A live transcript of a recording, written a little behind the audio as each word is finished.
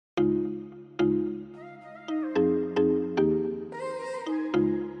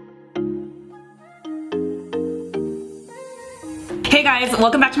guys,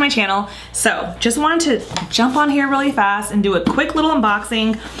 welcome back to my channel. So just wanted to jump on here really fast and do a quick little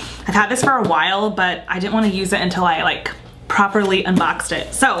unboxing. I've had this for a while, but I didn't want to use it until I like properly unboxed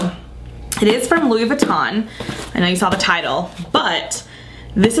it. So it is from Louis Vuitton. I know you saw the title, but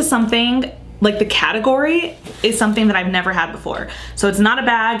this is something like the category is something that I've never had before. So it's not a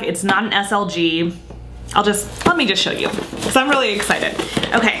bag, it's not an SLG. Let me just show you, because I'm really excited.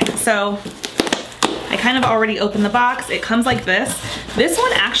 Okay, so I kind of already opened the box. It comes like this. This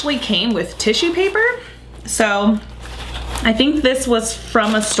one actually came with tissue paper. So I think this was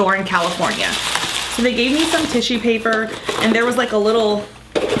from a store in California. So they gave me some tissue paper and there was like a little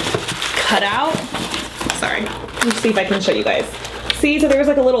cutout. Sorry, let's see if I can show you guys. See, so there was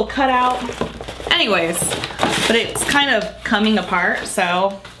like a little cutout. Anyways, but it's kind of coming apart.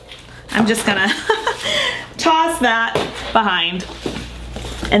 So I'm just gonna toss that behind.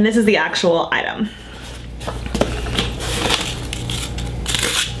 And this is the actual item.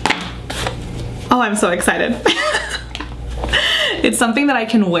 Oh, I'm so excited. It's something that I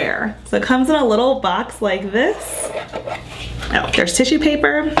can wear. So it comes in a little box like this. Oh, there's tissue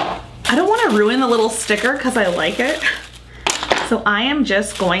paper. I don't want to ruin the little sticker because I like it. So I am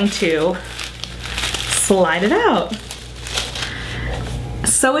just going to slide it out.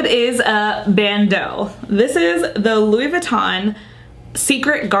 So it is a Bandeau. This is the Louis Vuitton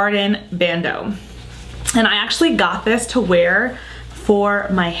Secret Garden Bandeau. And I actually got this to wear for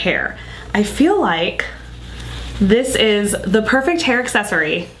my hair. I feel like this is the perfect hair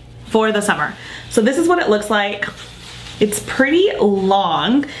accessory for the summer. So this is what it looks like. It's pretty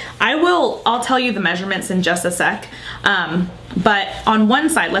long. I'll tell you the measurements in just a sec. But on one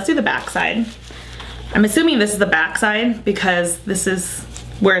side, let's do the back side. I'm assuming this is the back side because this is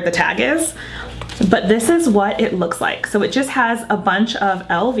where the tag is. But this is what it looks like. So it just has a bunch of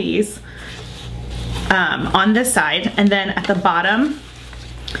LVs on this side. And then at the bottom,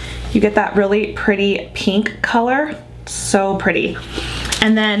 you get that really pretty pink color. So pretty.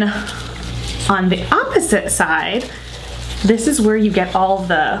 And then on the opposite side, this is where you get all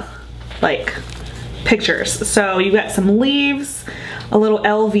the like pictures. So you got some leaves, a little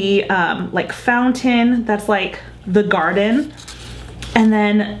LV like fountain that's like the garden. And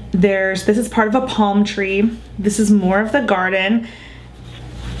then this is part of a palm tree. This is more of the garden.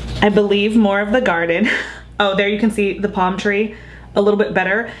 I believe more of the garden. Oh, there you can see the palm tree a little bit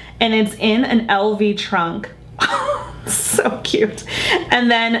better. And it's in an LV trunk. So cute.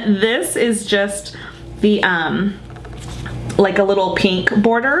 And then this is just the, like a little pink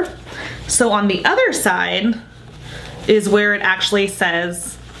border. So on the other side is where it actually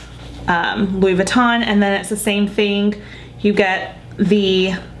says Louis Vuitton. And then it's the same thing. You get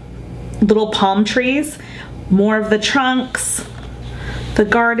the little palm trees, more of the trunks, the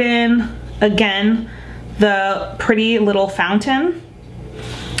garden, again, the pretty little fountain,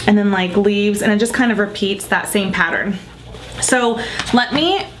 and then like leaves, and it just kind of repeats that same pattern. So let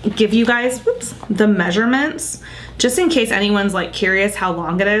me give you guys the measurements, just in case anyone's like curious how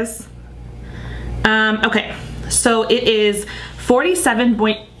long it is. Okay, so it is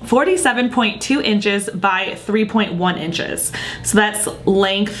 47.2 inches by 3.1 inches. So that's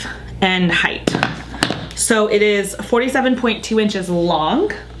length and height. So it is 47.2 inches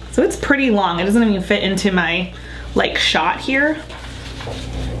long. So it's pretty long. It doesn't even fit into my like shot here.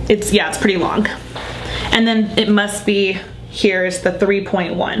 It's pretty long. And then it must be, here's the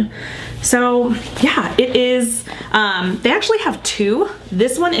 3.1. So yeah, it is, they actually have two.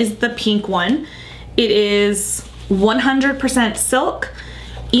 This one is the pink one. It is 100% silk,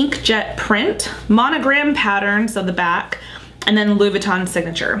 inkjet print, monogram pattern, so the back, and then Louis Vuitton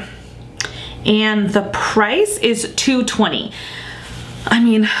signature. And the price is $220. I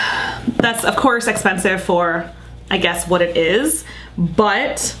mean, that's of course expensive for, I guess, what it is,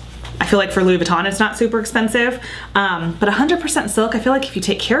 but I feel like for Louis Vuitton it's not super expensive. But 100% silk, I feel like if you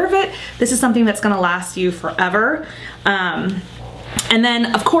take care of it, this is something that's gonna last you forever. And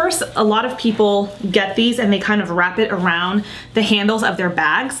then of course, a lot of people get these and they kind of wrap it around the handles of their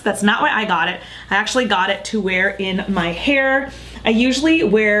bags. That's not why I got it. I actually got it to wear in my hair. I usually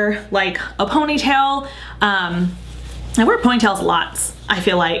wear like a ponytail. I wear ponytails lots, I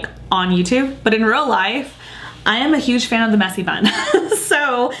feel like, on YouTube, but in real life, I am a huge fan of the messy bun.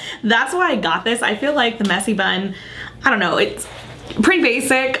 So that's why I got this. I feel like the messy bun, I don't know, it's pretty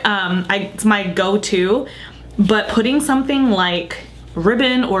basic. It's my go-to, but putting something like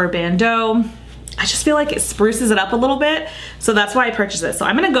ribbon or a bandeau, I just feel like it spruces it up a little bit. So that's why I purchased this. So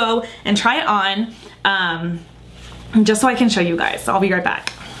I'm gonna go and try it on just so I can show you guys. So I'll be right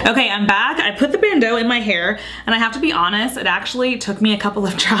back. Okay, I'm back. I put the bandeau in my hair, and I have to be honest, it actually took me a couple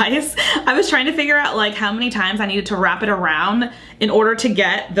of tries. I was trying to figure out like how many times I needed to wrap it around in order to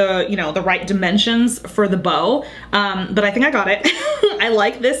get the, you know, the right dimensions for the bow. But I think I got it. I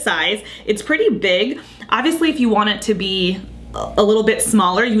like this size. It's pretty big. Obviously, if you want it to be a little bit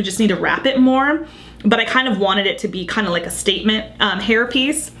smaller, you just need to wrap it more. But I kind of wanted it to be kind of like a statement hair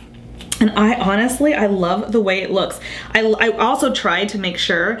piece. And I love the way it looks. I also tried to make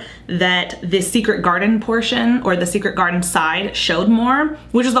sure that the Secret Garden portion or the Secret Garden side showed more,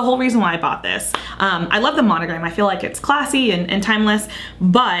 which is the whole reason why I bought this. I love the monogram. I feel like it's classy and timeless,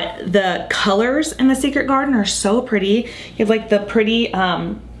 but the colors in the Secret Garden are so pretty. You have like the pretty,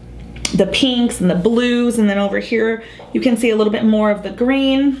 the pinks and the blues, and then over here you can see a little bit more of the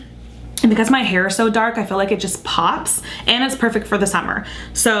green. And because my hair is so dark, I feel like it just pops, and it's perfect for the summer.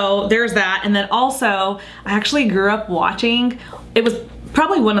 So there's that. And then also, I actually grew up watching, it was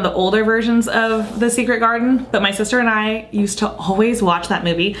probably one of the older versions of The Secret Garden, but my sister and I used to always watch that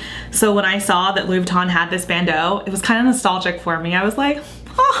movie. So when I saw that Louis Vuitton had this bandeau, it was kind of nostalgic for me. I was like,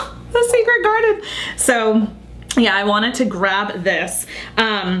 oh, The Secret Garden. So yeah, I wanted to grab this.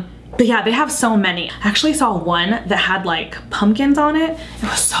 But yeah, they have so many. I actually saw one that had like pumpkins on it. It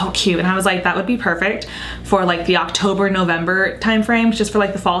was so cute. And I was like, that would be perfect for like the October, November time frame, just for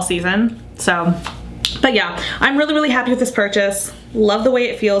like the fall season. So, but yeah, I'm really, really happy with this purchase. Love the way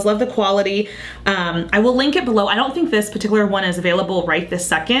it feels, love the quality. I will link it below. I don't think this particular one is available right this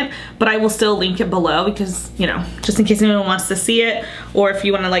second, but I will still link it below because, you know, just in case anyone wants to see it, or if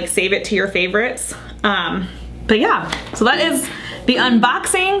you want to like save it to your favorites. But yeah, so that is the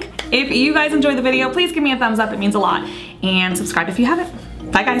unboxing. If you guys enjoyed the video, please give me a thumbs up. It means a lot. And subscribe if you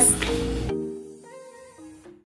haven't. Bye guys.